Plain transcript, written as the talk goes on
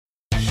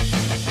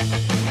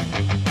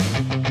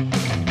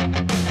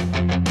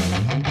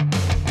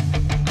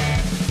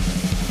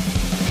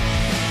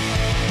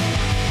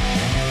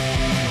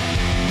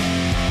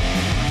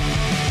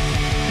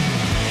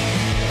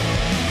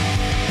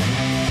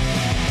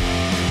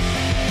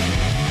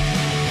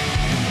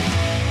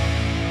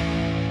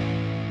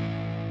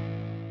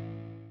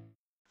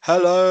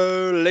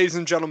Hello, ladies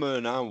and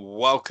gentlemen, and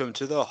welcome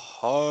to the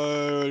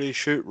Holy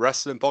Shoot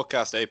Wrestling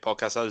Podcast, a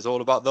podcast that is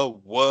all about the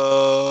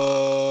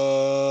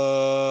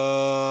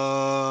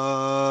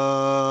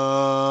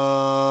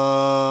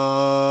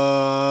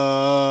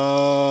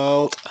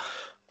world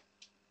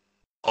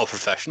of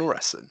professional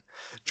wrestling.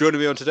 Joining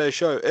me on today's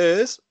show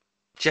is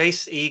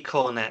Jace E.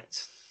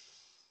 Cornett.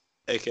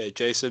 aka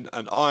Jason,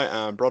 and I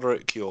am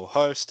Broderick, your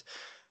host.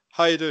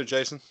 How you doing,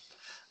 Jason?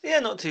 Yeah,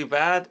 not too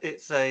bad.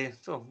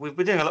 We've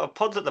been doing a lot of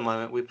pods at the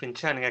moment. We've been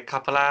churning a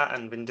couple out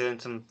and been doing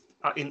some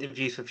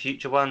interviews for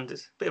future ones.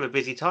 It's a bit of a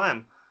busy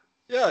time.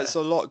 Yeah, Uh, it's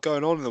a lot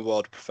going on in the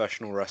world of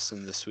professional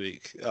wrestling this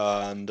week,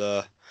 and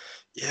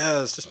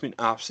yeah, it's just been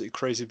absolutely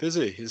crazy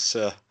busy. It's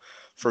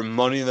from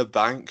Money in the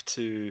Bank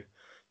to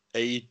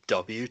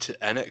AEW to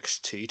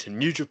NXT to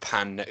New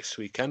Japan next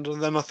weekend,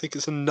 and then I think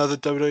it's another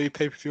WWE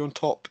pay-per-view on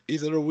top,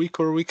 either a week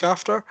or a week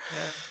after.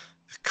 yeah,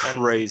 and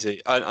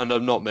Crazy, and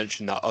I'm not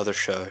mentioning that other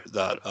show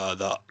that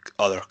that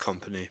other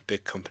company,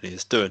 big company,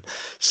 is doing.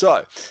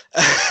 So,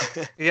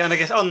 yeah, and I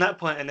guess on that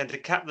point, and then to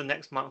cap the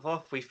next month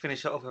off, we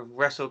finish it off with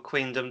Wrestle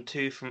Queendom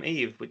 2 from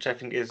Eve, which I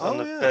think is on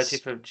oh the yes,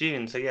 30th of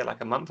June. So yeah, like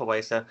a month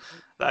away. So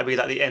that'd be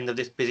like the end of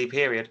this busy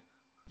period.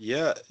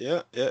 yeah,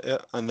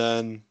 and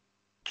then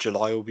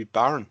July will be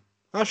barren.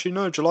 Actually,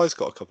 no, July's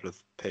got a couple of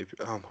paper.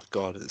 Oh my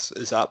God,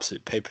 it's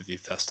absolute pay-per-view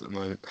fest at the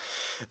moment.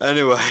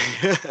 Anyway,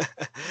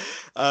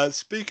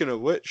 speaking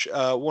of which,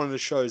 one of the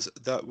shows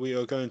that we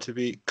are going to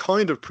be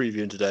kind of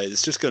previewing today,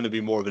 it's just going to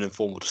be more of an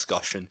informal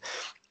discussion,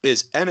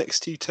 is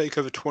NXT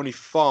Takeover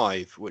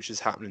 25, which is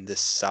happening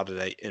this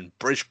Saturday in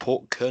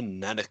Bridgeport,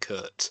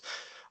 Connecticut.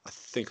 I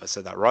think I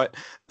said that right.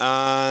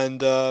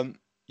 And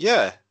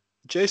yeah,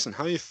 Jason,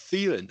 how are you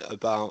feeling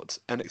about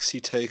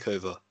NXT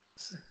Takeover?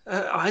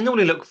 I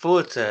normally look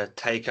forward to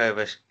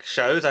takeover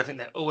shows. I think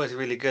they're always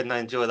really good and I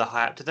enjoy the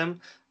hype to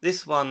them.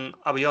 This one,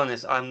 I'll be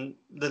honest, I'm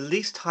the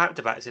least hyped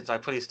about it since I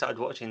probably started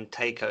watching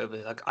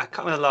takeovers. Like, I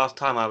can't remember the last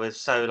time I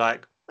was so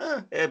like,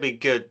 it'll be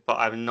good, but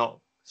I'm not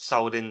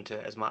sold into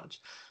it as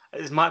much.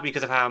 This might be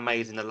because of how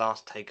amazing the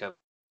last takeover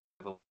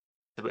was.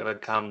 A bit of a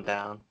calm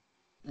down.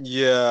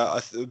 Yeah,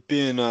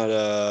 being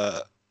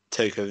at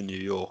Takeover New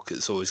York,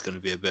 it's always going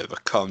to be a bit of a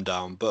calm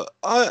down. But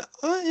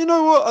you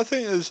know what? I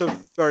think it's a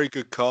very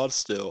good card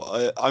still.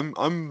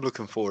 I'm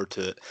looking forward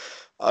to it.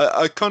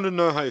 I kind of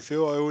know how you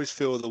feel. I always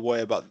feel the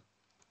way about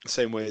the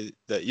same way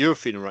that you're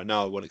feeling right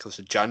now when it comes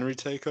to January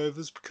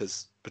takeovers,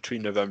 because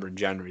between November and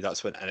January,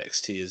 that's when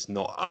NXT is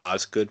not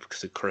as good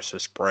because of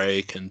Christmas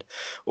break and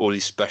all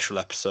these special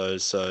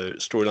episodes. So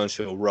storylines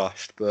feel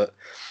rushed, but.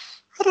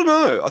 I don't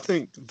know. I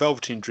think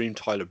Velveteen Dream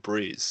Tyler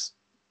Breeze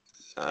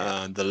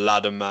Yeah. and the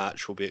ladder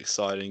match will be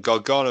exciting.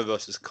 Gargano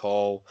versus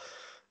Cole.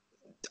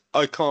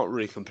 I can't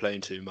really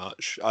complain too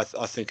much. I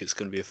think it's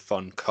going to be a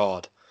fun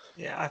card.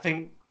 Yeah, I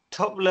think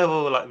top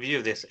level like view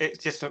of this,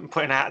 it's just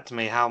pointing out to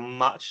me how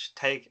much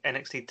take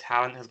NXT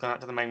talent has gone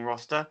out to the main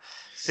roster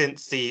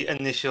since the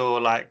initial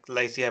like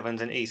Lacey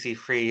Evans and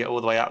EC3 all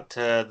the way up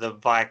to the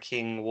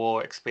Viking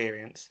War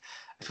experience.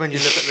 It's when you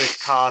look at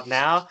this card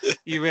now,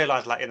 you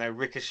realize like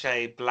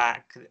Ricochet,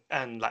 Black,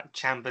 and like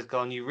Ciampa's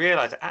gone. You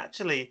realize that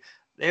actually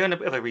they're in a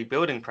bit of a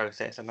rebuilding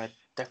process, and they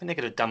definitely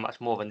could have done much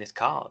more than this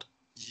card.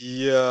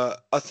 Yeah,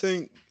 I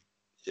think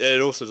it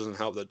also doesn't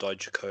help that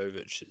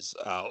Dijakovic is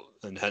out,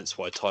 and hence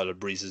why Tyler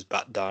Breeze is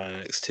back down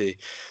in NXT.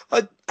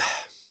 I,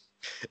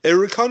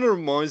 it kind of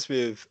reminds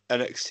me of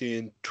NXT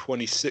in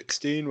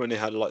 2016 when they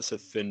had lots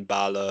of Finn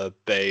Balor,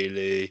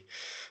 Bailey,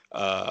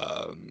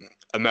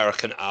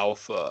 American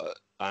Alpha,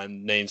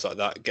 and names like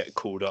that get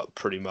called up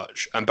pretty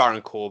much. And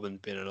Baron Corbin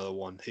being another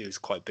one. He was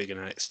quite big in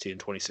NXT in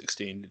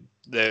 2016.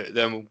 They're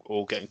them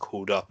all getting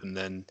called up, and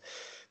then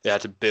they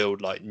had to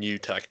build like new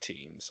tag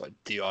teams like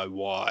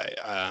DIY,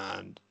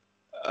 and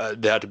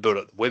they had to build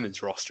up the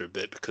women's roster a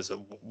bit because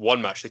of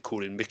one match they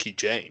called in Mickey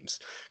James,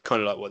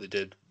 kind of like what they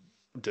did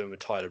doing with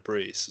Tyler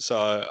Breeze.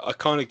 So I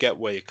kind of get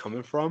where you're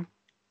coming from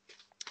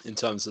in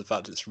terms of the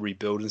fact it's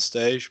rebuilding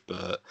stage,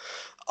 but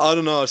I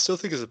don't know. I still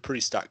think it's a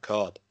pretty stacked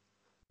card.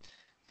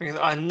 Because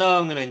I know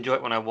I'm going to enjoy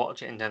it when I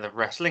watch it in terms of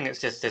wrestling.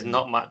 It's just there's Mm.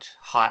 not much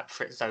hype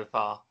for it so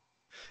far.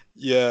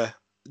 Yeah.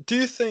 Do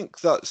you think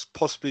that's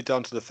possibly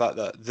down to the fact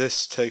that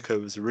this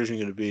takeover was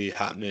originally going to be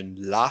happening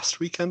last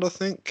weekend, I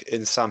think,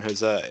 in San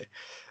Jose,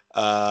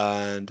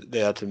 and they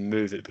had to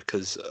move it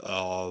because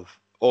of,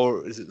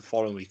 or is it the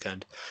following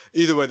weekend?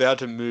 Either way, they had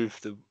to move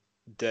the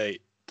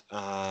date,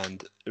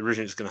 and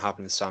originally it was going to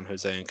happen in San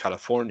Jose in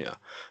California,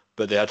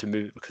 but they had to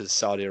move it because of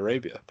Saudi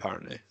Arabia,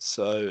 apparently.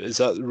 So is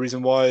that the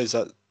reason why? Is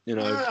that,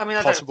 No, I mean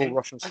possible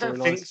Russian I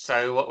don't think storylines?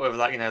 so. What with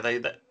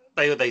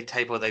like they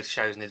tape all those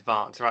shows in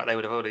advance, right? They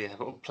would have already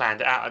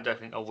planned it out. I don't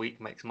think a week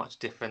makes much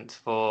difference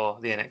for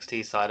the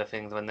NXT side of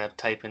things when they're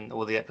taping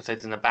all the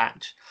episodes in a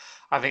batch.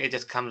 I think it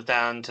just comes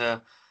down to,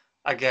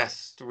 I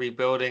guess,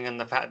 rebuilding and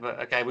the fact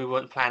that okay, we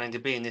weren't planning to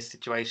be in this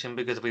situation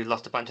because we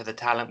lost a bunch of the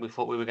talent we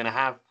thought we were going to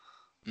have.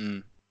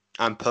 Mm.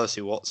 And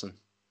Percy Watson.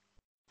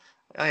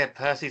 Oh yeah,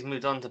 Percy's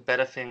moved on to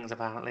better things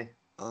apparently.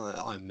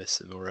 I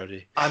miss him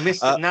already. I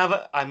miss now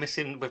that I miss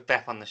him with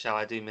Beth on the show.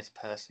 I do miss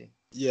Percy.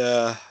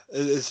 Yeah,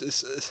 it's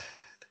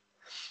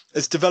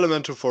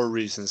developmental for a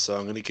reason, so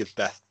I'm going to give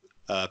Beth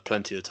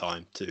plenty of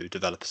time to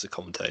develop as a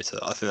commentator.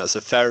 I think that's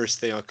the fairest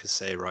thing I could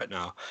say right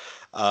now.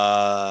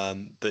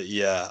 But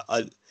yeah,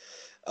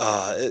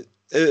 it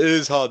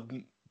is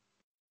hard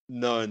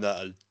knowing that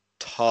a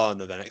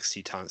ton of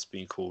NXT talent's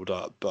being called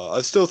up, but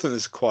I still think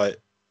there's quite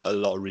a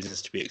lot of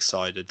reasons to be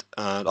excited.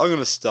 And I'm going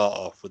to start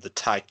off with the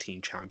Tag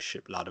Team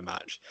Championship ladder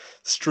match.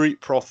 Street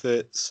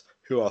Profits,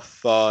 who are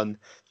fun,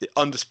 the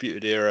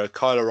Undisputed Era,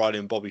 Kyle O'Reilly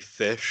and Bobby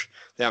Fish.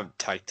 They haven't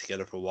tagged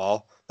together for a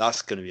while.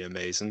 That's going to be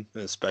amazing,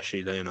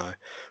 especially, we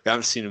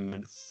haven't seen them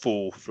in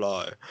full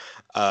flow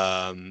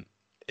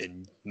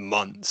in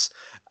months.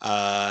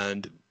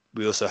 And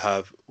we also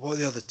have, what are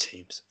the other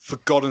teams?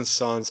 Forgotten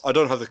Sons. I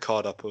don't have the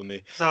card up on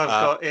me. So I've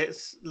got,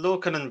 it's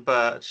Lorcan and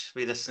Birch,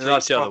 the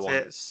Street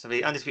Profits,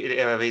 the Undisputed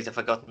Era, the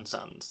Forgotten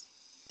Sons.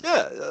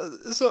 Yeah,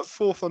 it's that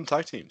 4 fun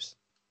tag teams.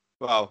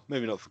 Well,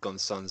 maybe not Forgotten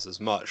Sons as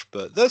much,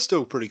 but they're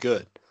still pretty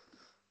good.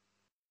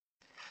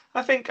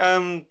 I think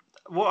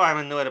what I'm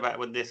annoyed about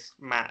with this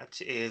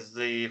match is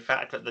the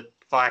fact that the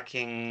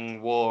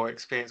Viking War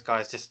Experience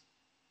guys just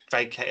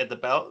vacated the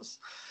belts.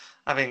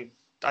 I think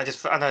I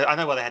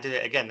know why they had to do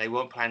it again. They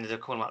weren't planning to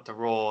call them up to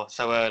Raw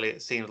so early.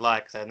 It seems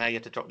like so now you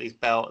have to drop these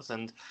belts,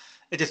 and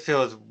it just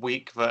feels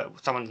weak that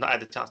someone's not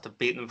had the chance to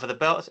beat them for the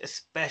belts,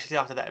 especially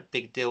after that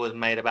big deal was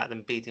made about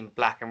them beating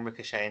Black and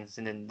Ricochet and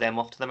sending them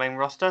off to the main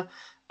roster,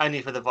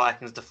 only for the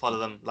Vikings to follow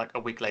them like a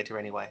week later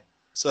anyway.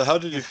 So how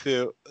did you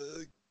feel?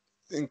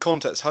 In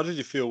context, how did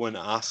you feel when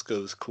Asuka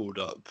was called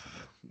up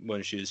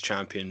when she was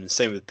champion?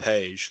 Same with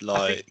Paige.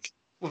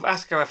 With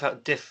Asuka, I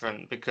felt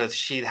different because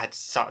she'd had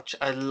such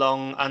a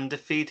long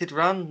undefeated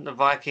run. The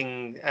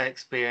Viking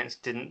experience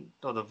didn't,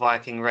 or the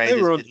Viking Raiders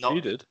they were did not.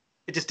 Undefeated.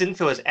 It just didn't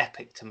feel as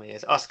epic to me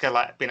as Asuka,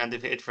 like being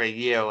undefeated for a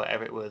year or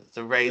whatever it was.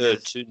 The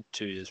Raiders,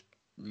 2 years.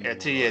 Yeah,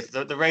 2 years.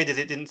 The Raiders,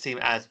 it didn't seem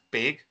as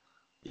big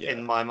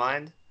in my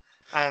mind,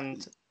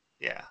 and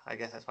yeah, I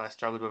guess that's why I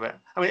struggled with it.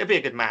 I mean, it'd be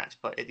a good match,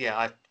 but it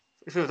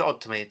feels odd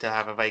to me to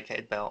have a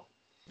vacated belt.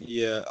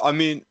 Yeah, I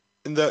mean,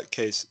 in that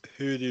case,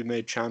 who do you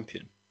make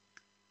champion?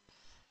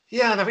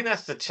 Yeah, and I think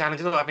that's the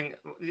challenge. I think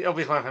the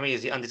obvious one for me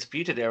is the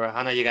Undisputed Era.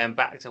 I know you're going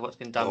back to what's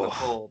been done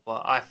before,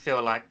 but I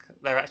feel like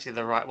they're actually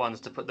the right ones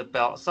to put the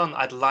belts on.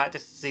 I'd like to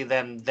see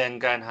them then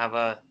go and have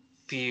a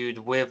feud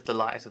with the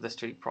likes of the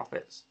Street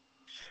Profits.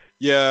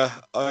 Yeah,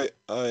 I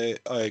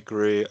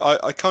agree.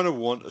 I kind of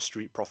want a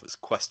Street Profits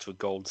Quest for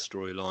Gold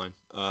storyline,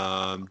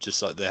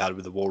 just like they had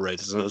with the War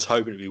Raiders, and I was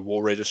hoping it'd be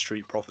War Raiders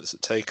Street Profits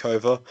at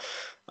Takeover.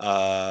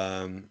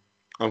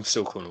 I'm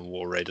still calling them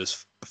War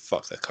Raiders.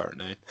 Fuck their current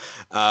name.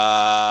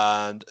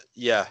 And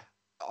yeah,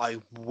 I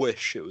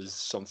wish it was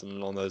something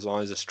along those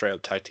lines, a straight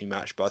up tag team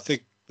match. But I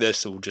think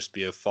this will just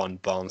be a fun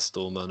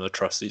barnstormer, and I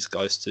trust these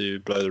guys to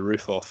blow the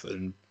roof off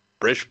in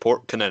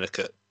Bridgeport,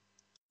 Connecticut.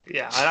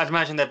 Yeah, I'd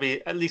imagine there'd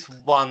be at least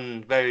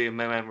one very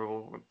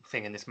memorable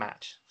thing in this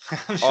match.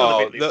 I'm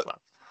sure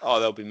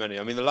there'll be many.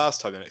 I mean, the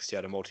last time NXT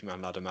had a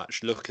multi-man ladder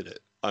match, look at it.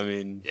 I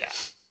mean, yeah.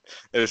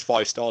 It was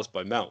 5 stars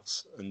by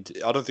Meltz, and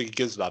I don't think he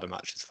gives ladder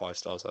matches 5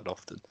 stars that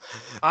often.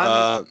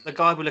 The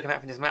guy we're looking at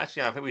for this match,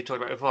 I think we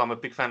talked about it before. I'm a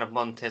big fan of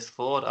Montez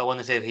Ford. I want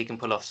to see if he can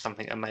pull off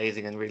something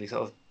amazing and really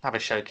sort of have a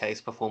showcase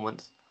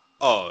performance.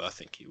 Oh, I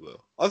think he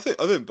will. I think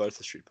both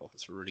the Street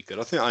Profits are really good.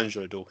 I think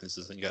Angelo Dawkins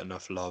doesn't get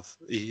enough love.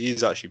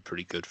 He's actually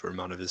pretty good for a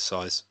man of his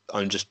size.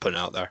 I'm just putting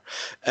it out there.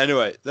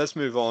 Anyway, let's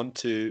move on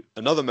to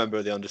another member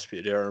of the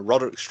Undisputed Era,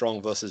 Roderick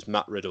Strong versus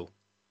Matt Riddle.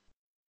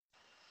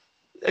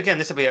 Again,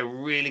 this will be a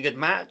really good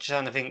match,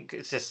 and I think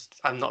it's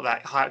just I'm not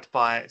that hyped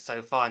by it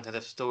so far in terms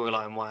of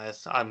storyline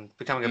wise. I'm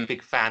becoming a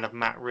big fan of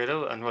Matt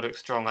Riddle and Roderick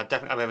Strong. I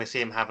definitely I've ever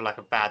seen him have like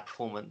a bad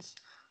performance.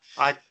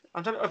 I'm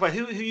trying to,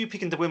 who are you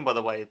picking to win, by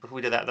the way? Before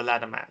we do that, the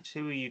ladder match,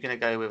 who are you going to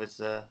go with as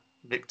the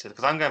victor?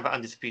 Because I'm going for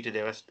Undisputed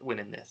Era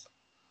winning this.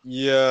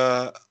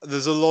 Yeah,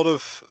 there's a lot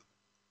of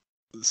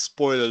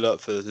spoiler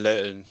alert for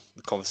later in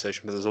the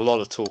conversation, but there's a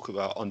lot of talk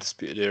about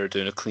Undisputed Era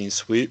doing a clean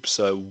sweep,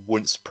 so it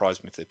wouldn't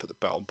surprise me if they put the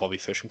belt on Bobby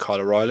Fish and Kyle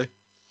O'Reilly.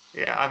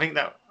 Yeah, I think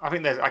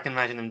I can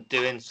imagine them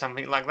doing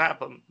something like that,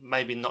 but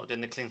maybe not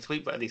doing the clean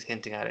sweep, but at least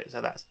hinting at it.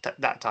 So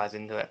that ties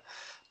into it.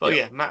 But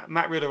yeah,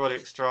 Matt Riddle,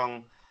 Roderick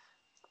Strong.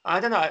 I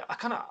don't know.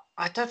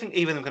 I don't think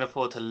either of them can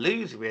afford to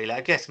lose. Really,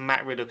 I guess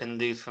Matt Riddle can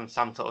lose from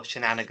some sort of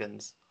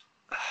shenanigans.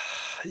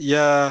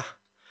 Yeah.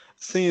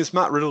 The thing is,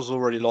 Matt Riddle's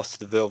already lost to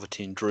the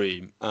Velveteen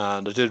Dream,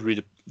 and I did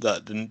read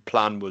that the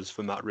plan was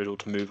for Matt Riddle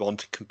to move on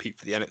to compete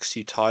for the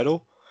NXT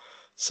title.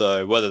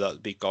 So whether that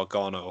would be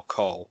Gargano or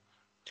Cole.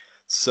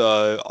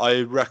 So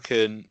I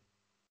reckon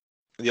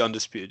the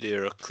Undisputed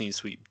Era clean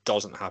sweep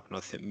doesn't happen. I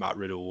think Matt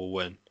Riddle will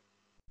win.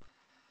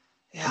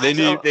 Yeah, they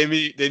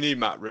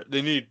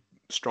need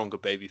stronger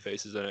baby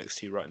faces in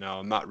NXT right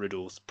now, and Matt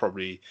Riddle's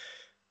probably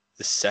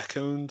the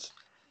second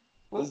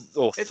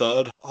or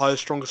third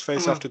highest strongest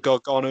face after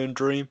Gargano and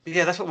Dream.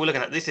 Yeah, that's what we're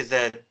looking at. This is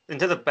in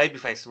terms of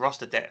babyface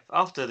roster depth.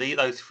 After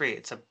those three,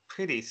 it's a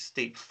pretty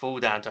steep fall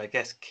down to, I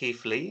guess,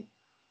 Keith Lee.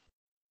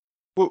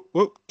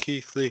 Well,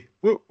 Keith Lee.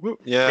 Woo, woo.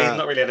 But he's Yeah,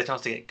 not really had a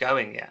chance to get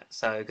going yet,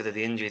 so because of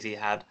the injuries he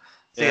had.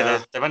 So yeah,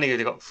 yeah. they've only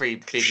really got three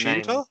big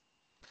names. Kushida?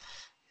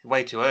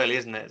 Way too early,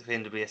 isn't it, for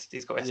him to be?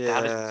 He's got to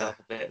establish Yeah. himself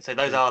a bit. So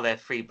those Yeah. are their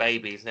three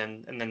babies,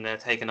 and then they're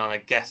taking on, I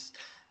guess,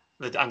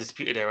 the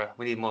Undisputed Era.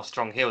 We need more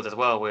strong heels as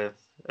well. With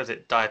is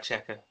it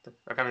Diacek?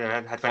 I can't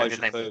remember how to pronounce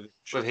his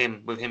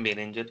name. With him being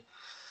injured.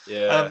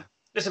 Yeah.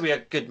 This will be a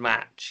good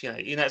match. You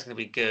know it's going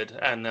to be good,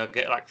 and they'll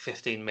get like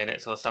 15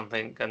 minutes or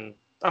something. And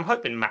I'm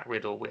hoping Matt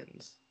Riddle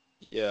wins.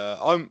 Yeah,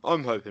 I'm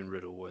hoping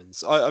Riddle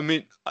wins. I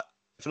mean,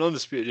 if an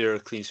Undisputed Era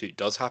clean sweep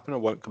does happen, I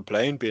won't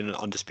complain being an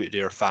Undisputed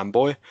Era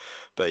fanboy.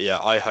 But yeah,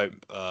 I hope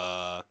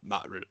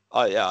Matt Riddle.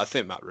 Yeah, I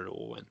think Matt Riddle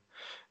will win.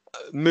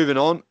 Moving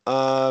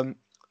on.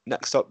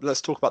 Next up,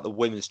 let's talk about the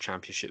Women's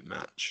Championship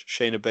match: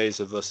 Shayna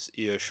Baszler versus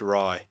Io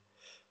Shirai.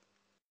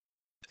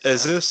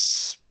 Is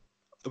this?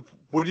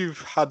 Would you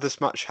have had this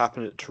match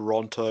happen at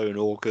Toronto in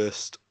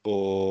August,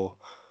 or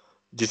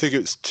do you think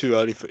it's too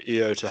early for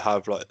Io to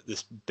have like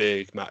this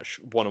big match,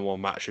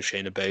 one-on-one match with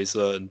Shayna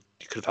Baszler, and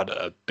you could have had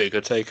a bigger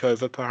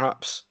takeover,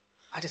 perhaps?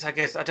 I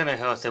guess I don't know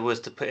who else there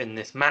was to put in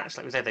this match.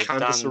 Like we said, they've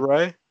Candice done.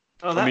 LeRae?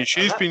 Oh, I mean,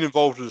 she's been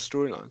involved with the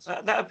storylines.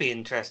 that would be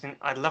interesting.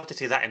 I'd love to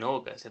see that in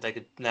August if they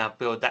could now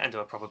build that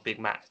into a proper big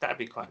match. That would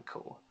be quite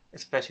cool.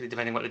 Especially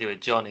depending what they do with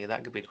Johnny,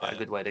 that could be quite a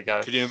good way to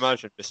go. Could you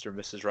imagine Mr. and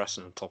Mrs.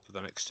 Wrestling on top of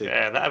NXT?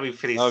 Yeah, that would be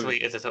pretty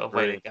sweet as a sort of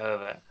way to go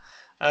with it.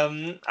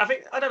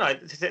 I don't know.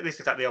 This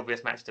is like the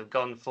obvious match they've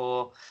gone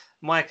for.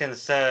 My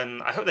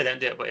concern, I hope they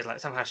don't do it, but it's like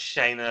somehow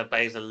Shayna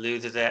Baszler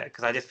loses it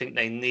because I just think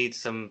they need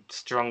some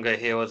stronger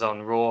heels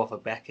on Raw for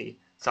Becky.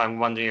 So I'm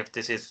wondering if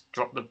this is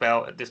drop the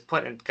belt at this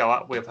point and go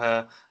up with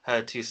her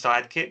two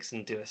sidekicks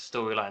and do a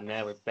storyline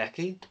there with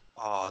Becky.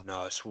 Oh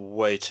no, it's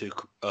way too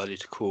early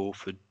to call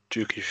for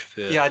Juki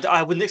Shafir. Yeah,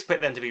 I wouldn't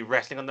expect them to be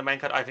wrestling on the main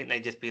card. I think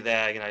they'd just be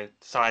there,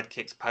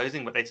 sidekicks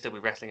posing, but they'd still be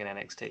wrestling in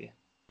NXT.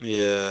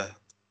 Yeah,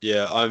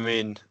 yeah. I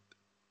mean,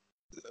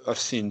 I've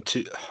seen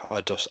too.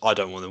 I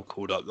don't want them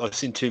called up. I've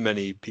seen too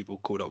many people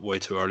called up way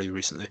too early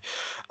recently.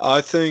 I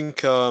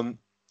think.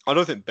 I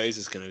don't think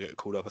Baszler's going to get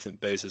called up. I think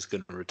Baszler's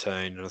going to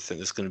retain, and I think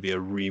there's going to be a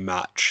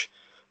rematch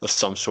of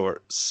some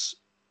sorts,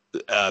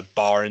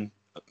 barring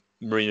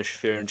Marina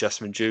Shafir and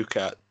Jessamine Duke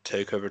at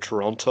Takeover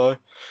Toronto.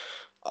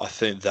 I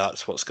think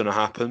that's what's going to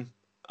happen.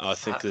 I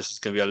think this is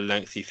going to be a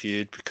lengthy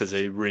feud because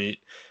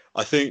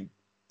I think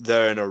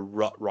they're in a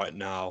rut right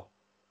now,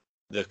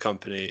 the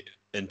company,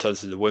 in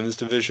terms of the women's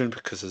division,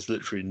 because there's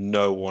literally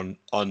no one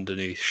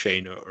underneath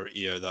Shayna or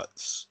Io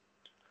that's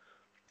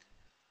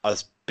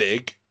as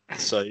big.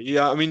 So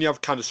yeah, I mean you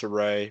have Candice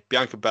LeRae,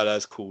 Bianca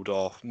Belair's called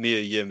off, Mia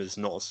Yim is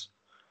not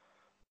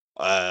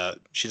as,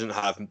 she doesn't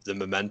have the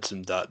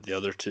momentum that the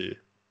other two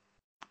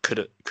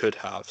could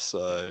have.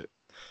 So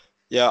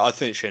yeah, I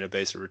think Shayna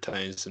Baszler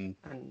retains and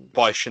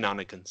by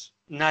shenanigans.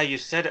 Now you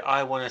said it,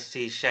 I want to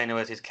see Shayna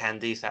versus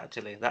Candice.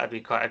 Actually, that'd be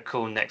quite a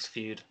cool next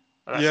feud.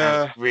 That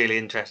sounds really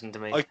interesting to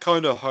me. I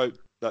kind of hope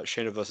that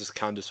Shayna versus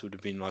Candice would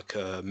have been like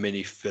a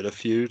mini filler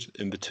feud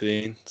in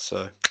between.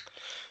 So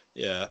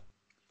yeah.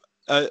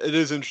 It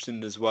is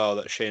interesting as well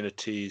that Shayna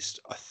teased,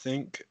 I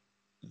think,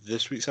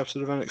 this week's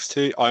episode of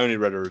NXT. I only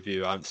read a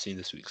review. I haven't seen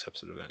this week's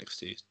episode of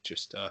NXT,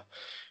 just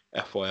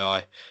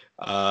FYI.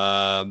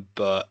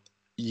 But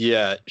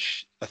yeah,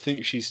 I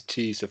think she's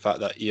teased the fact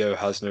that Io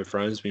has no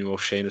friends, meanwhile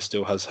Shayna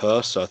still has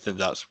her. So I think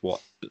that's what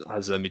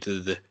has led me to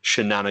the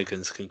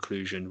shenanigans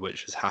conclusion,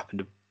 which has happened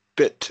a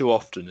bit too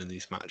often in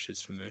these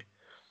matches for me.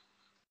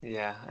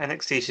 Yeah,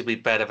 NXT should be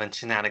better than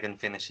shenanigan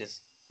finishes.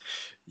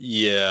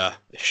 Yeah,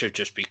 it should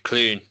just be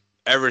clean.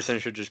 Everything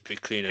should just be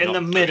clean. In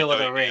the middle of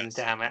the ring,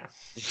 damn it.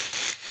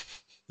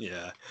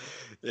 Yeah.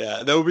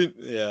 There'll be.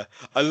 Yeah,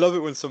 I love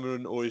it when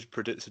someone always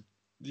predicts.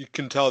 You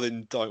can tell they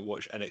don't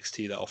watch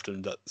NXT that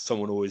often. That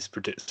someone always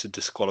predicts a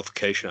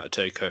disqualification at a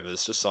takeover.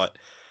 It's just like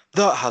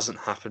that hasn't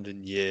happened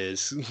in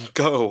years.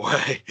 Go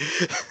away.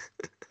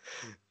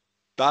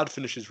 Bad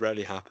finishes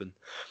rarely happen.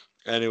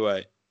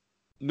 Anyway,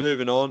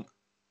 moving on.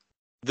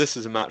 This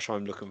is a match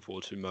I'm looking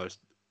forward to most.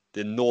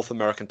 The North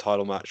American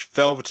title match: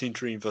 Velveteen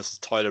Dream versus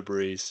Tyler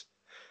Breeze.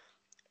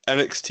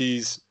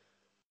 NXT's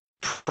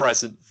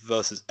present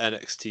versus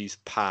NXT's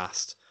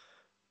past.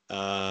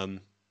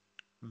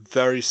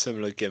 Very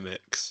similar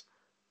gimmicks.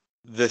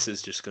 This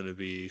is just going to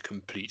be a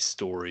complete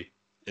story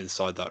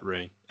inside that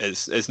ring.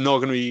 It's not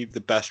going to be the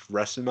best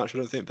wrestling match, I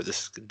don't think, but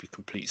this is going to be a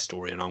complete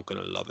story, and I'm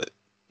going to love it.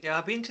 Yeah,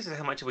 I'd be interested in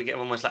how much we get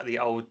almost like the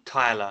old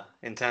Tyler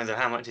in terms of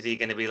how much is he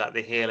going to be like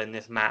the heel in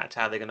this match,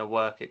 how they're going to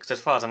work it. Because as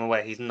far as I'm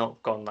aware, he's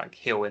not gone like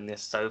heel in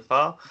this so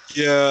far.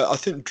 Yeah, I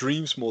think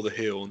Dream's more the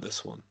heel on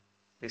this one.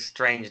 It's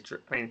strange.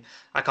 I mean,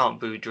 I can't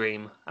boo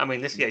Dream. I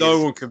mean, this. Yeah,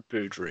 no one can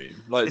boo Dream.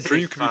 Like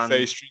Dream could be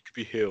face, Dream could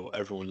be heel.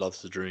 Everyone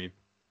loves the Dream.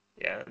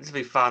 Yeah, this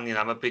will be fun.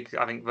 I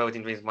think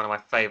Velveteen Dream is one of my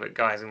favourite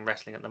guys in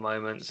wrestling at the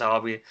moment. So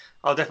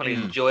I'll definitely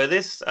enjoy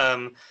this.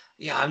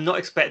 Yeah, I'm not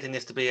expecting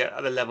this to be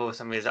at the level of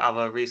some of his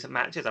other recent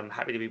matches. I'm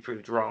happy to be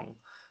proved wrong,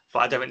 but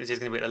I don't think this is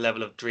going to be at the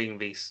level of Dream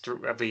v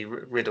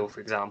Riddle,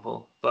 for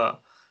example. But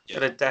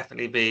it'll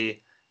definitely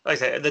be, like I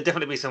say, there'll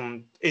definitely be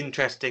some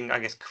interesting, I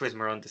guess,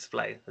 charisma on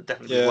display. There'll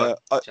definitely be work.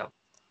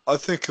 I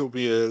think it'll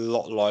be a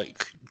lot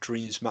like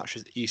Dream's match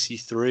with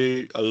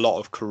EC3. A lot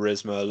of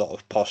charisma, a lot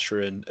of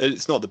posturing.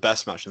 It's not the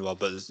best match in the world,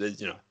 but it's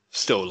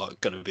still like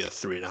going to be a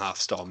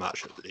 3.5-star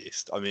match at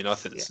least. I mean, I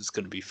think this is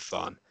going to be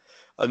fun,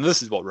 and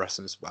this is what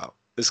wrestling is about.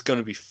 It's going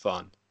to be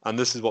fun, and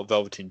this is what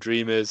Velveteen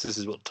Dream is. This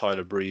is what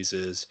Tyler Breeze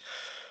is.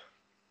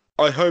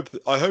 I hope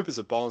it's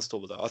a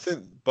barnstormer though. I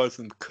think both of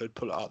them could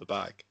pull it out of the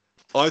bag.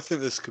 I think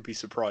this could be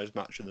surprise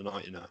match of the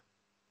night.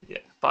 Yeah,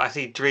 but I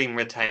see Dream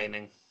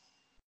retaining.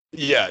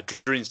 Yeah,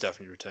 Dream's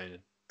definitely retaining.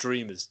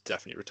 Dream is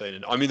definitely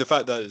retaining. I mean, the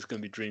fact that it's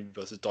going to be Dream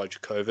versus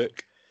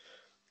Dijakovic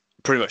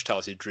pretty much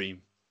tells you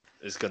Dream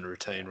is going to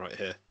retain right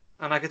here.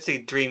 And I could see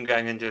Dream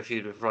going into a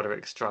feud with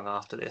Roderick Strong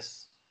after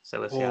this.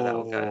 So we'll see how that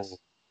all goes.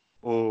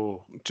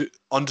 Oh,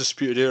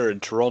 Undisputed Era in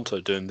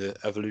Toronto doing the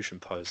Evolution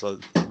pose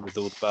with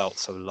all the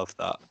belts. I love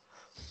that.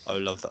 I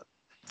love that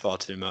far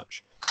too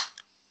much.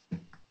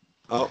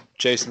 Oh,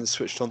 Jason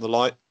switched on the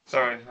light.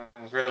 Sorry,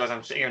 I realised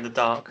I'm sitting here in the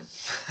dark.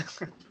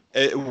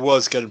 It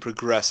was getting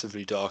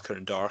progressively darker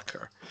and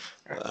darker,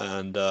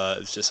 and it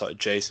was just like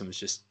Jason was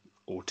just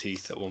all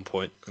teeth at one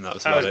point, and that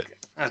was about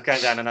it. I was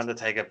going down an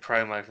Undertaker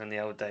promo from the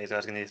old days. I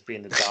was going to just be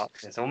in the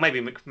darkness, or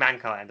maybe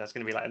Mankind. I was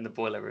going to be like in the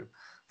boiler room.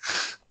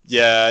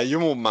 Yeah,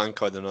 you're more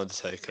Mankind than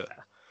Undertaker.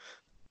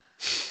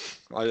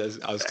 Yeah.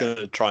 I was going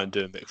to try and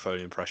do a Mick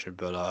Foley impression,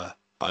 but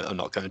I'm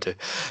not going to.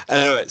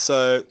 Anyway,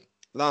 so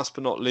last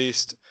but not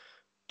least,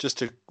 just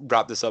to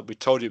wrap this up, we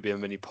told you it'd be a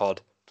mini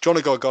pod.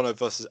 Johnny Gargano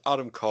versus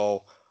Adam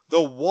Cole. The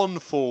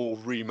 1-fall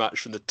rematch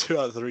from the 2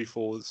 out of 3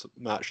 falls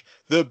match.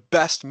 The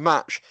best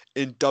match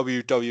in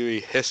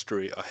WWE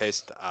history, I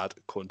hasten to add,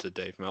 according to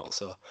Dave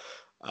Meltzer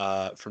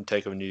from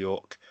TakeOver New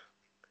York.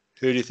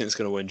 Who do you think is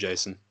going to win,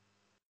 Jason?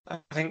 I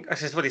think I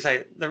just what do you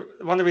say.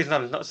 One of the reasons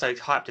I'm not so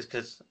hyped is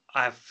because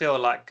I feel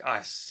like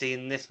I've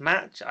seen this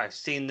match. I've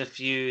seen the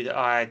feud.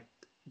 I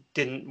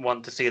didn't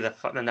want to see them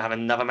have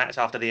another match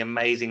after the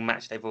amazing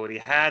match they've already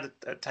had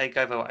at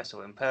TakeOver, what I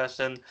saw in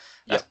person.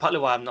 That's partly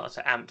why I'm not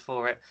so amped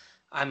for it.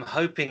 I'm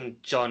hoping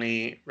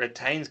Johnny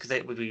retains because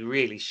it would be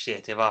really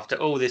shit if after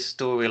all this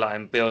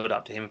storyline build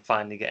up to him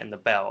finally getting the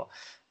belt,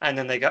 and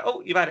then they go,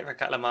 "Oh, you've had it for a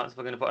couple of months.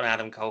 We're going to put on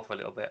Adam Cole for a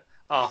little bit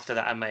after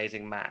that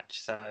amazing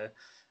match." So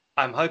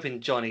I'm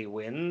hoping Johnny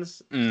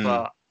wins,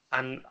 but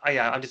I'm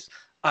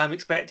I'm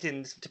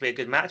expecting this to be a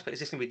good match, but it's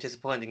just going to be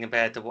disappointing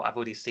compared to what I've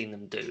already seen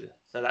them do.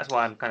 So that's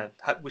why I'm kind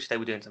of wish they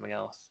were doing something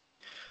else.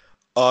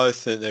 I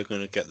think they're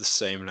going to get the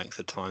same length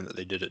of time that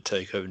they did at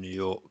TakeOver New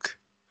York.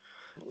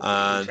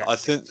 And I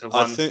think,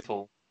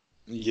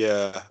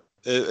 yeah,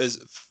 it is,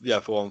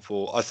 for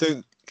 1-fall. I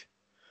think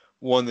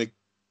one of the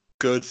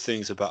good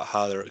things about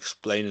how they're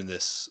explaining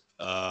this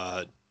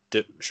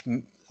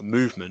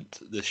movement,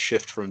 this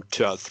shift from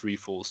 2 out of 3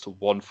 falls to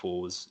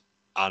 1-fall, was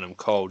Adam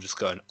Cole just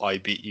going, I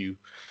beat you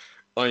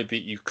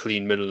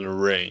clean middle of the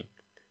ring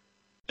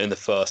in the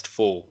first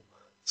fall.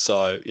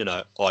 So,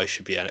 I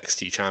should be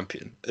NXT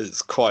champion.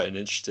 It's quite an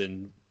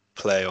interesting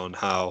play on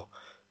how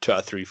 2 out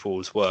of 3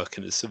 falls work,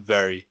 and it's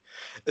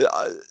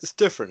it's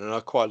different, and I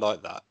quite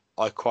like that.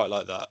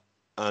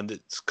 And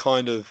it's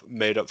kind of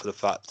made up for the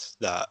fact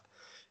that,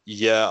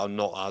 I'm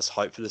not as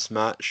hyped for this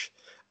match,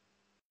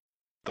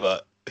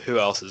 but who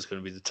else is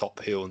going to be the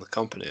top heel in the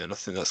company? And I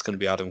think that's going to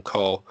be Adam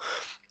Cole.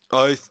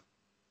 I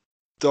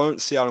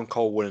don't see Adam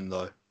Cole winning,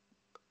 though.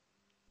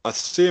 I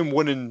see him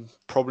winning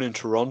probably in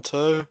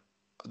Toronto.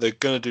 They're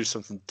going to do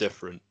something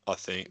different, I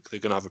think. They're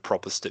going to have a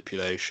proper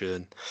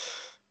stipulation,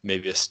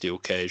 maybe a steel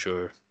cage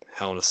or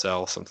Hell in a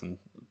Cell, something.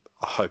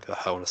 I hope a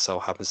Hell in a Cell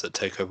happens at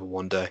TakeOver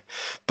one day.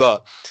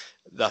 But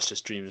that's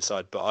just dreaming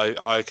aside. But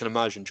I can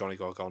imagine Johnny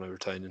Gargano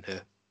retaining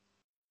here.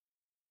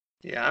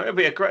 Yeah, I'm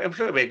sure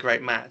it'll be a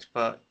great match.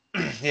 But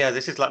yeah,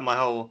 this is like my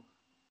whole.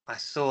 I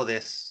saw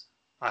this.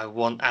 I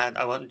want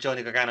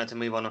Johnny Gargano to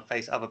move on and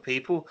face other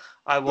people.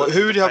 Who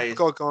would you have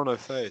Gargano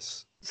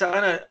face? So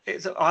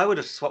I would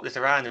have swapped this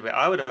around a bit.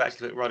 I would have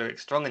actually put Roderick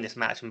Strong in this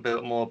match and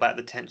built more about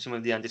the tension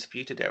with the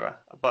Undisputed Era.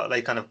 But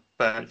they kind of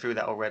burnt through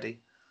that already.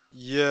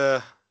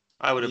 Yeah.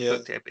 I would have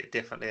booked it a bit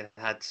differently and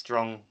had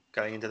Strong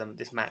going into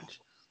this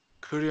match.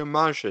 Could you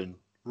imagine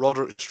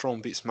Roderick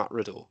Strong beats Matt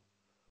Riddle?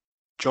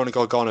 Johnny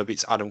Gargano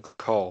beats Adam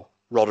Cole.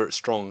 Roderick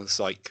Strong is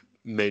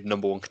made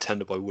number 1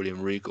 contender by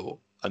William Regal.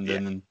 And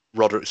then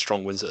Roderick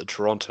Strong wins it at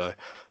Toronto.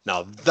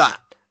 Now that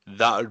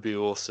would be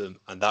awesome,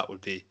 and that would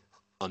be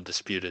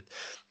undisputed.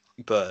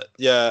 But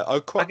yeah, I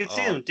could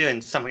see them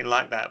doing something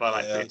like that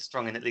by putting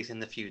Strong in at least in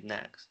the feud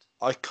next.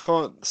 I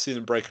can't see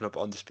them breaking up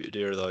Undisputed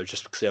Era though,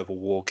 just because they have a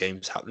War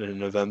Games happening in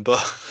November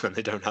and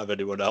they don't have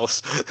anyone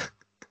else.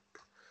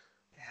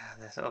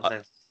 They're sort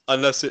of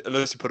unless you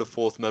put a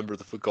 4th member of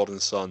the Forgotten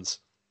Sons.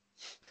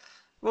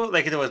 Well,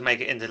 they could always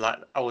make it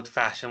into old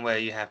fashioned where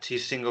you have 2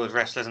 singles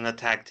wrestlers and a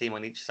tag team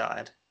on each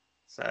side.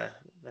 So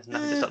there's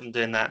nothing to stop them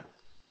doing that.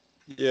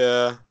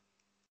 Yeah,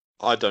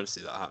 I don't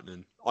see that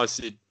happening. I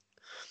see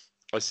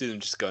them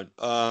just going,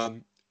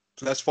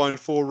 let's find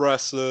 4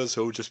 wrestlers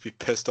who will just be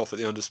pissed off at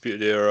the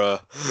Undisputed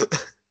Era.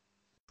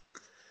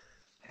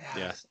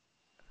 Yeah.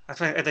 I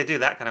think if they do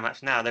that kind of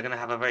match now, they're going to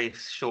have a very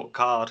short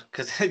card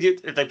because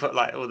if they put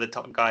like all the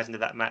top guys into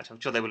that match, I'm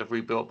sure they will have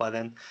rebuilt by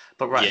then.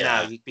 But right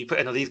now, Yeah, you'd be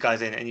putting all these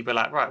guys in, and you'd be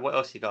like, right, what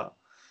else you got?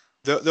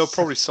 they'll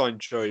probably sign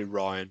Joey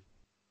Ryan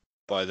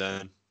by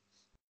then.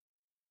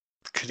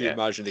 Could you Yeah,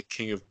 imagine the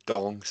King of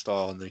Dong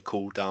style and they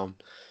call down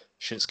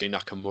Shinsuke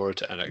Nakamura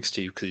to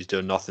NXT because he's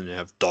doing nothing and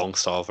have Dong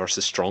style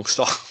versus Strong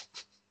style?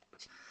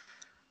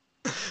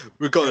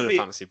 We've got it'll in a be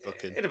fantasy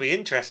booking. it'll be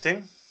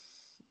interesting.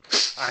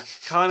 I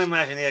can't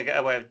imagine he'll get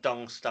away with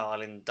Dong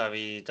style in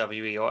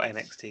WWE or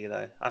NXT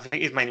though. I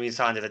think he's mainly been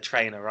signed as a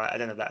trainer, right? I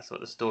don't know if that's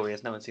what the story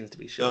is. No one seems to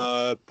be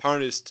sure.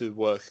 Apparently it's to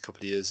work a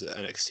couple of years at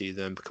NXT,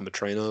 then become a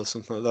trainer or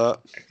something like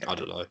that. Okay. I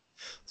don't know.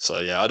 So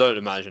yeah, I don't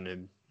imagine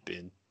him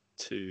being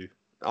too.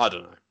 I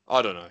don't know.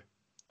 I don't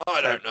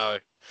know.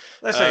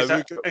 Let's say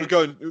so.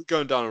 We're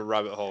going down a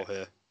rabbit hole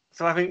here.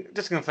 So I think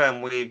just to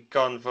confirm, we've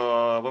gone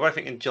for we're both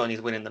thinking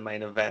Johnny's winning the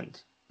main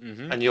event,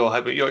 Mm-hmm. and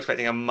you're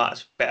expecting a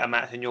much better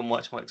match, and you're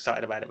much more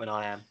excited about it than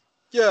I am.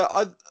 Yeah,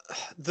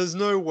 there's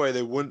no way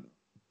they wouldn't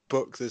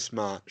book this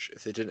match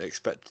if they didn't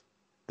expect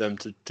them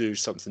to do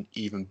something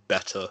even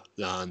better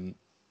than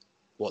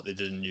what they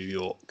did in New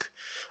York.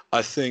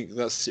 I think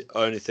that's the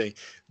only thing.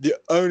 The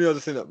only other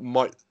thing that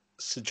might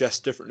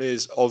suggest differently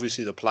is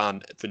obviously the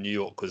plan for New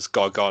York was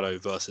Gargano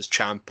versus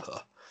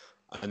Ciampa,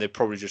 and they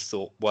probably just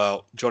thought,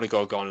 well, Johnny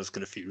Gargano is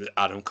going to feud with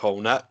Adam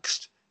Cole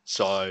next,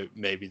 so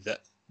maybe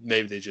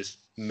they just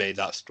made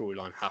that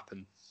storyline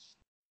happen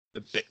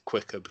a bit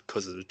quicker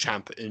because of the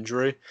Ciampa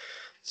injury.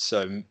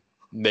 So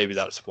maybe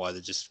that's why they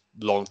just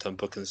long-term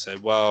book and say,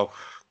 well,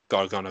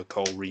 Gargano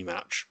Cole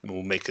rematch, and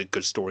we'll make a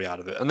good story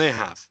out of it, and they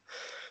have.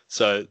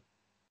 So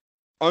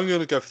I'm going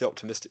to go for the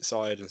optimistic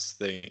side and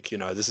think,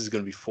 this is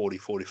going to be 40,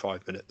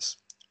 45 minutes.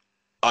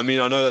 I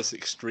mean, I know that's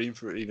extreme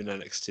for even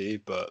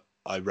NXT, but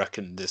I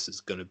reckon this is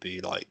going to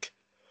be like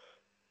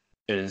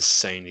an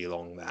insanely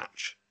long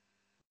match.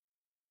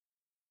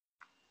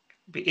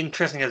 Be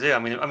interesting to do. I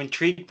mean, I'm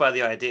intrigued by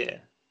the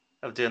idea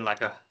of doing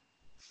like a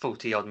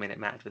 40-odd minute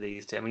match with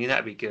these two. I mean,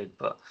 that'd be good,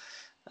 but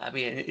I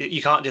mean,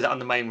 you can't do that on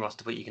the main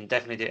roster, but you can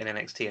definitely do it in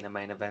NXT in a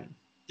main event.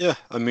 Yeah,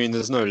 I mean,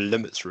 there's no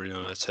limits really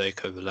on a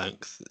takeover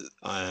length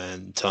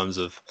in terms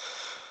of,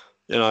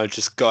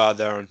 just go out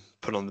there and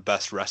put on the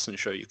best wrestling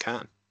show you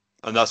can.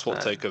 And that's what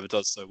Takeover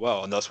does so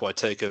well. And that's why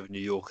Takeover New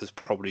York is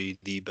probably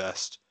the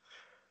best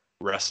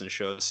wrestling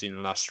show I've seen in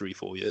the last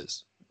 3-4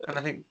 years. And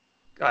I think,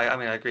 I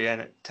mean, I agree.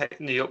 And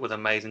New York was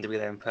amazing to be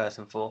there in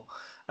person for.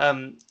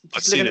 I've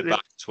seen it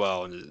back as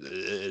well, and it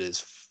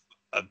is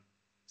a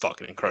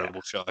fucking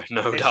incredible show,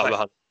 no doubt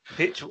about it.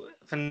 Pitch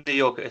for New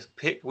York is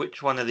pick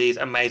which one of these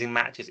amazing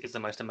matches is the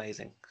most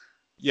amazing.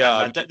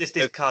 Yeah, this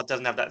card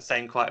doesn't have that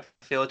same quiet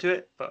feel to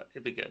it, but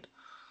it'd be good.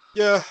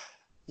 Yeah.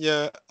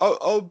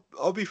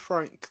 I'll be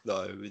frank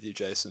though with you,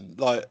 Jason.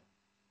 Like,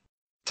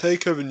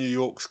 Takeover New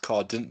York's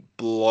card didn't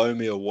blow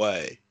me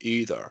away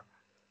either,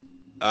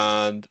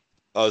 and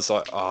I was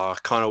like, I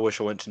kind of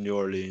wish I went to New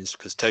Orleans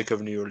because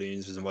Takeover New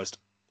Orleans was the most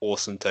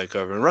awesome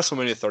takeover, and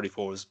WrestleMania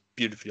 34 was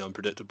beautifully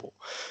unpredictable.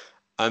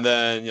 And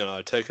then,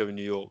 Takeover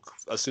New York,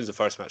 as soon as the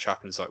first match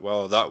happened, it's like,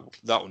 well, that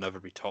will never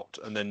be topped.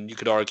 And then you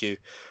could argue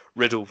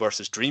Riddle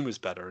versus Dream was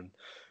better, and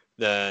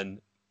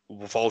then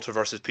Walter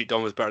versus Pete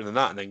Dunne was better than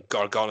that, and then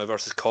Gargano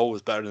versus Cole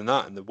was better than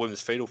that, and the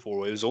women's fatal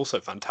four-way was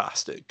also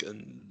fantastic.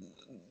 And,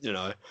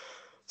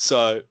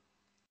 so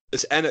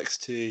it's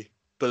NXT,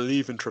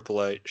 believe in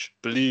Triple H,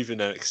 believe in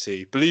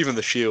NXT, believe in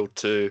the Shield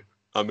too.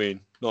 I mean,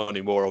 not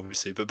anymore,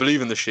 obviously, but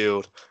believe in the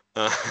Shield.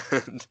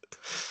 And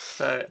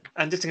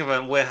just to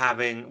confirm, I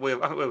think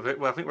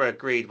we're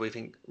agreed. We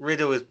think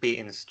Riddle is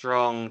beating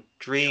Strong,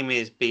 Dream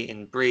is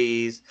beating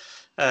Breeze.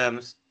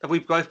 Have we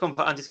both gone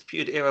for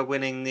Undisputed Era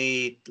winning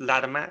the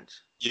ladder match?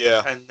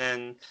 Yeah. And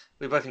then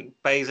we both think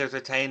Baszler's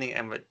retaining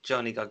and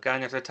Johnny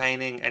Gargano's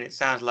retaining, and it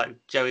sounds like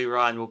Joey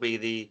Ryan will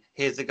be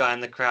here's the guy in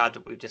the crowd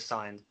that we've just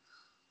signed.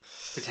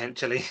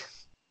 Potentially.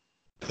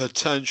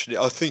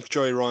 I think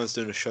Joey Ryan's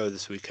doing a show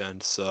this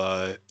weekend,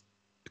 so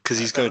because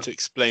he's going to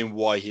explain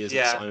why he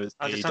isn't signed with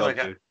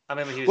AEW. I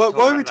remember he was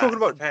why are we talking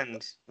about?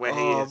 Depends where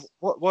he is.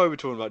 Why are we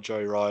talking about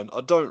Joey Ryan?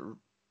 I don't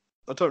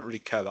really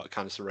care about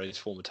Candice LeRae's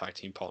former tag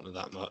team partner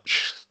that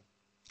much.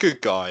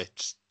 Good guy,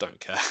 just don't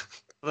care.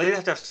 Well, you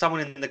have to have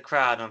someone in the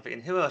crowd. And I'm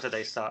thinking, who else did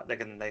they sign?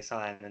 They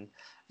sign, and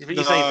you say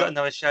he's got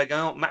another show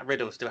going on. Matt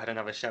Riddle still had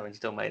another show and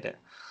still made it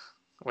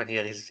when he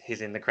had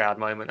his in the crowd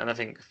moment, and I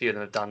think a few of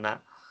them have done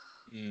that.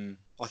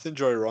 I think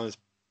Joey Ryan's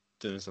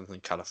doing something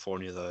in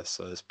California though,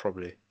 so it's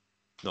probably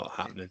not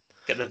happening.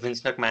 Get the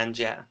Vince McMahon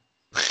jet.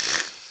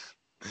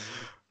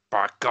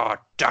 By God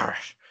damn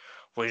it,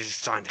 we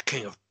just signed the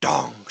King of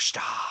Dong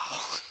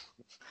style.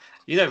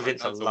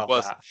 Vince would love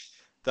that.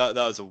 That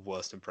was the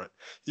worst impression.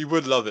 He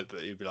would love it,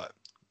 but he'd be like,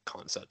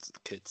 can't say it to the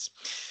kids.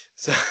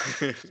 So,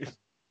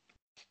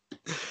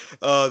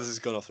 this has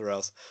gone off the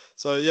rails.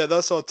 So yeah,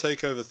 that's our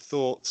takeover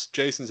thoughts.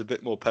 Jason's a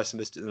bit more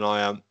pessimistic than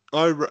I am.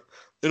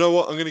 You know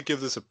what? I'm going to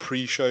give this a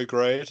pre-show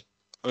grade.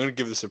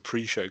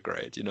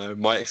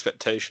 My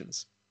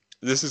expectations.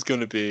 This is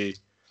going to be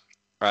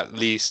at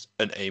least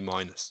an A-.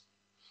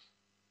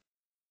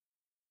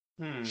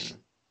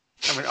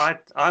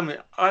 I mean,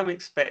 I'm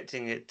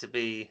expecting it to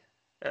be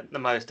at the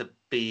most a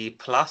B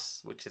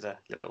plus, which is a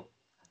little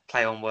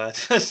play on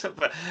words for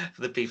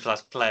the B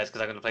plus players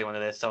because I'm going to play one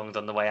of their songs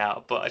on the way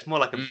out. But it's more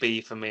like a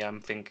B for me.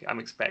 I'm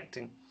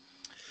expecting.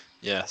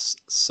 Yes.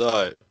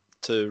 So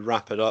to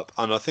wrap it up,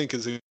 and I think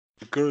it's a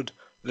good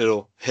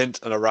little hint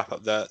and a wrap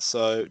up there.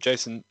 So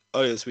Jason,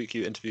 earlier this week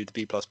you interviewed the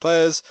B plus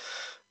players.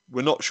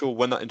 We're not sure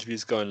when that interview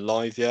is going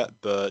live yet,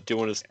 but do you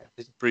want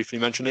to briefly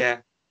mention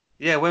it?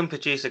 Yeah, when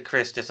producer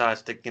Chris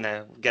decides to, get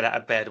out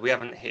of bed, we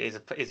haven't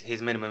hit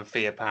his minimum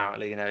fee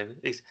apparently.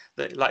 He's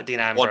like Dean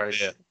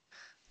Ambrose,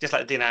 just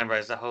like Dean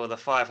Ambrose, the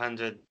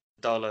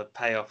 $500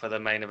 payoff for the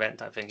main event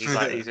type thing.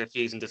 He's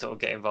refusing to sort of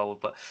get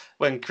involved. But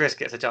when Chris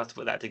gets a chance to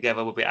put that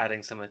together, we'll be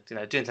adding some,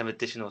 doing some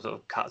additional sort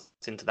of cuts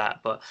into that.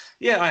 But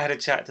yeah, I had a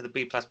chat to the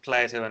B plus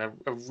players who are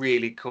a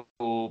really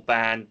cool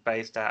band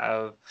based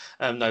out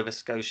of Nova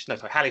Scotia. No,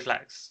 sorry,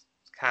 Halifax,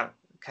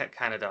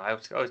 Canada. I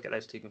always get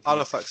those two confused.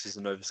 Halifax is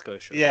in Nova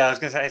Scotia. Yeah, I was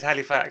going to say it's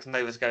Halifax,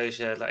 Nova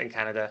Scotia, like in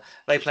Canada.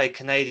 They play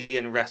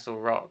Canadian wrestle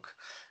rock,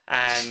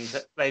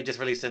 and they just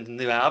released a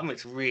new album.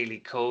 It's really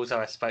cool. So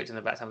I spoke to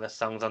them about some of the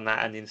songs on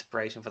that and the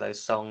inspiration for those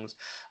songs.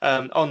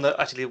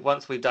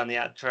 Once we've done the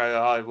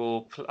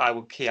outro, I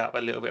will key up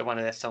a little bit of one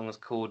of their songs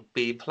called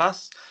B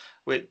plus,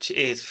 which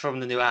is from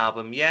the new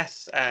album,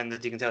 yes. And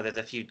as you can tell, there's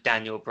a few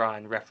Daniel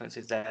Bryan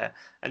references there.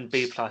 And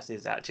B plus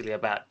is actually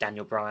about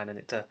Daniel Bryan, and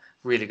it's a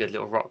really good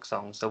little rock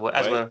song. So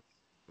we're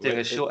doing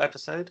a short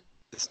episode.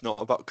 It's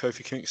not about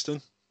Kofi Kingston?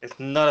 It's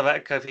not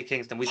about Kofi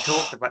Kingston. We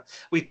talked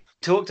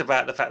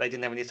about the fact they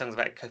didn't have any songs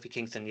about Kofi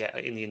Kingston yet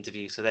in the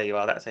interview. So there you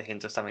are. That's a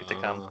hint of something to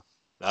come.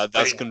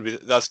 That's gonna be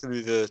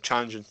the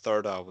challenging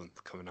third album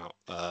coming out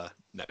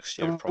next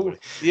year probably.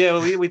 Yeah,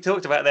 well, we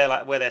talked about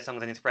where their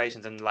songs and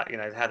inspirations and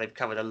how they've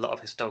covered a lot of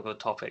historical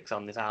topics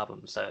on this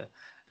album. So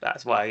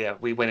that's why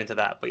we went into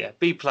that. But yeah,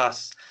 B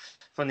plus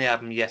from the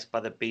album Yes by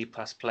the B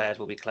plus players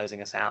will be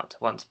closing us out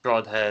once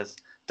Brod has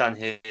done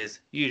his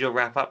usual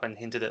wrap up and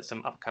hinted at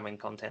some upcoming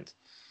content.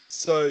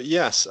 So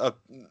yes,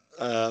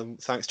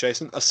 thanks,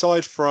 Jason.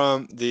 Aside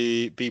from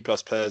the B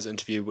plus players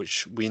interview,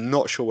 which we're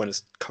not sure when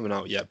it's coming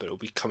out yet, but it'll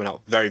be coming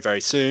out very,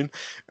 very soon.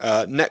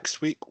 Next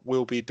week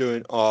we'll be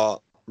doing our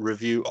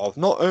review of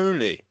not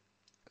only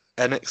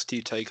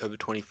NXT TakeOver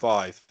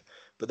 25,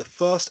 but the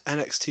first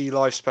NXT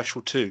Live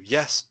Special 2.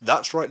 Yes,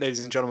 that's right, ladies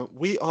and gentlemen.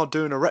 We are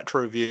doing a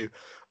retro review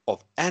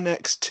of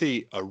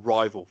NXT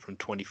Arrival from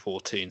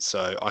 2014.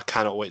 So I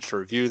cannot wait to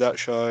review that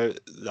show.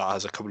 That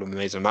has a couple of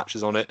amazing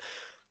matches on it.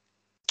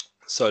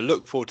 So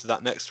look forward to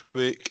that next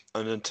week.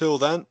 And until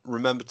then,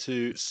 remember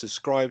to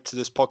subscribe to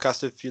this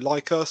podcast if you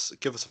like us.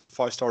 Give us a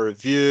 5-star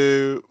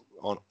review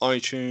on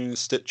iTunes,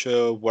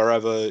 Stitcher,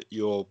 wherever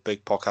your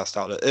big podcast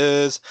outlet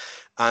is.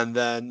 And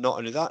then not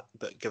only that,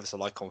 but give us a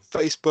like on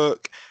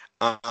Facebook.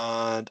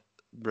 And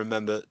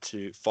remember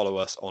to follow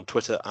us on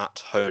Twitter at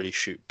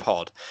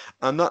HolyShootPod.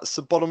 And that's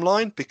the bottom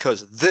line,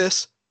 because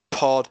this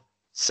pod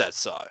said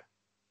so.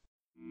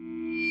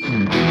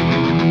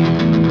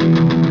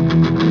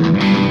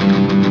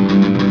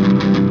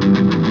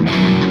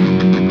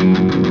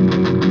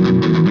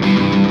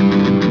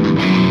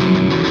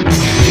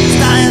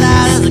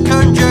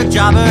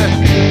 Jobber,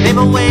 made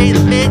my way to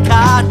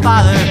mid-card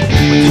father.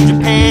 Went to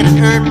Japan and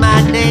earned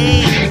my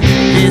name.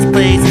 This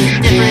place is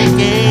a different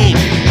game.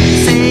 You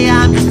say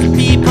I'm just a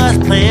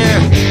B-plus player,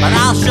 but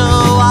I'll show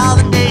all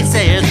the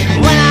naysayers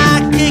when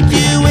I kick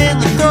you in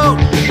the throat,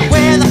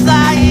 where the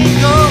flying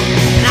go.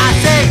 And I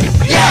say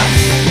yes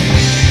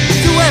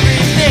to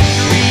every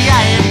victory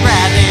I am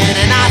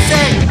grabbing. And I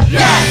say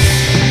yes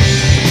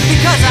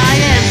because I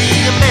am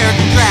the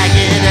American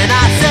Dragon. And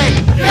I say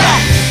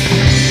yes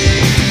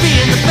to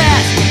being the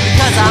best.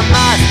 Because I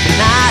must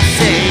not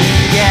say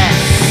yes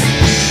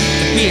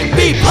to being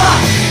B+.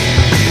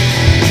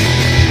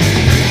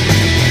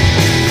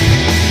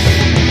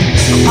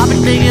 I'm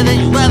popping bigger than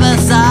you ever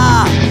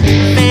saw.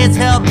 Fans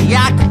help me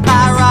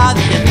occupy Raw.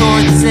 The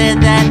authority said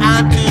that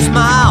I'm too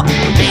small.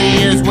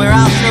 Mania's where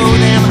I'll show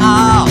them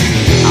all.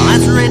 I'll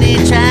answer any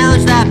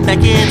challenge that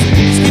beckons.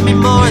 Just give me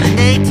more than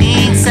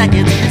 18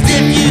 seconds. As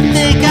if you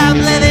think I'm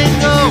letting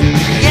go,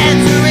 the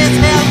answer is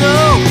hell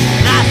no.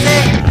 And I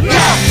say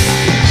yes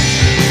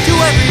to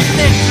every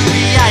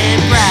victory I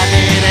am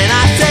grabbing. And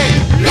I say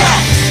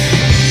yes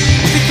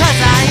because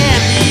I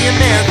am the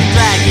American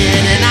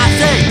Dragon. And I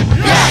say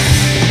yes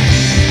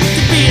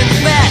to being the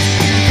best,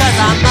 because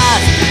I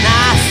must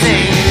not say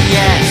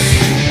yes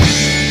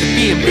to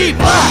being B+.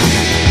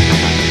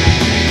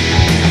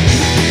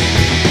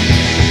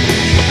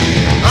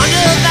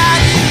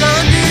 Undervalued,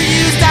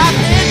 underused, I've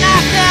been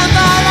knocked down,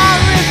 but I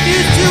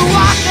refuse to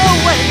walk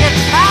away, and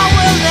I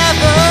will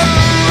never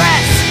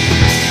rest.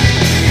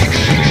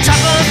 Chop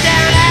them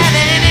down at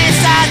any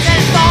size,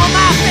 and for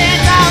my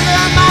fans I'll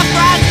earn my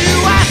prize. You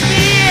ask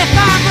me if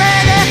I'm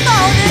ready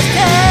for this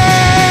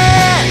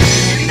test,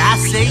 and I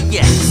say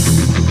yes.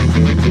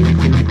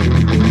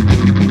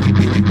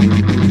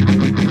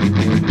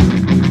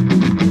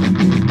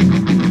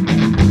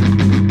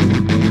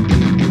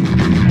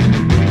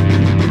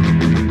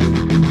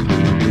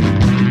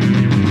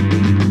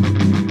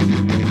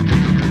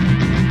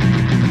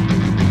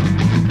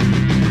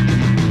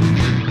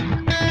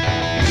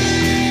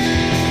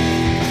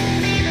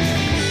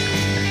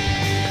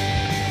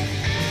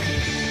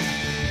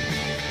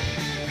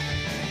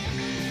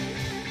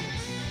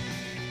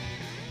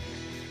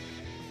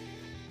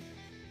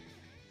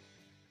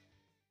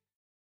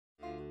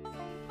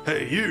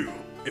 Hey, you!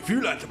 If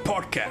you like the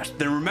podcast,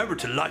 then remember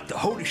to like the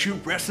Holy Shoot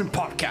Wrestling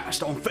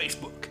Podcast on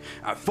Facebook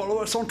and follow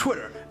us on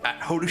Twitter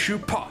at Holy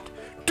Shoot Pod.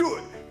 Do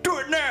it! Do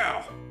it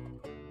now!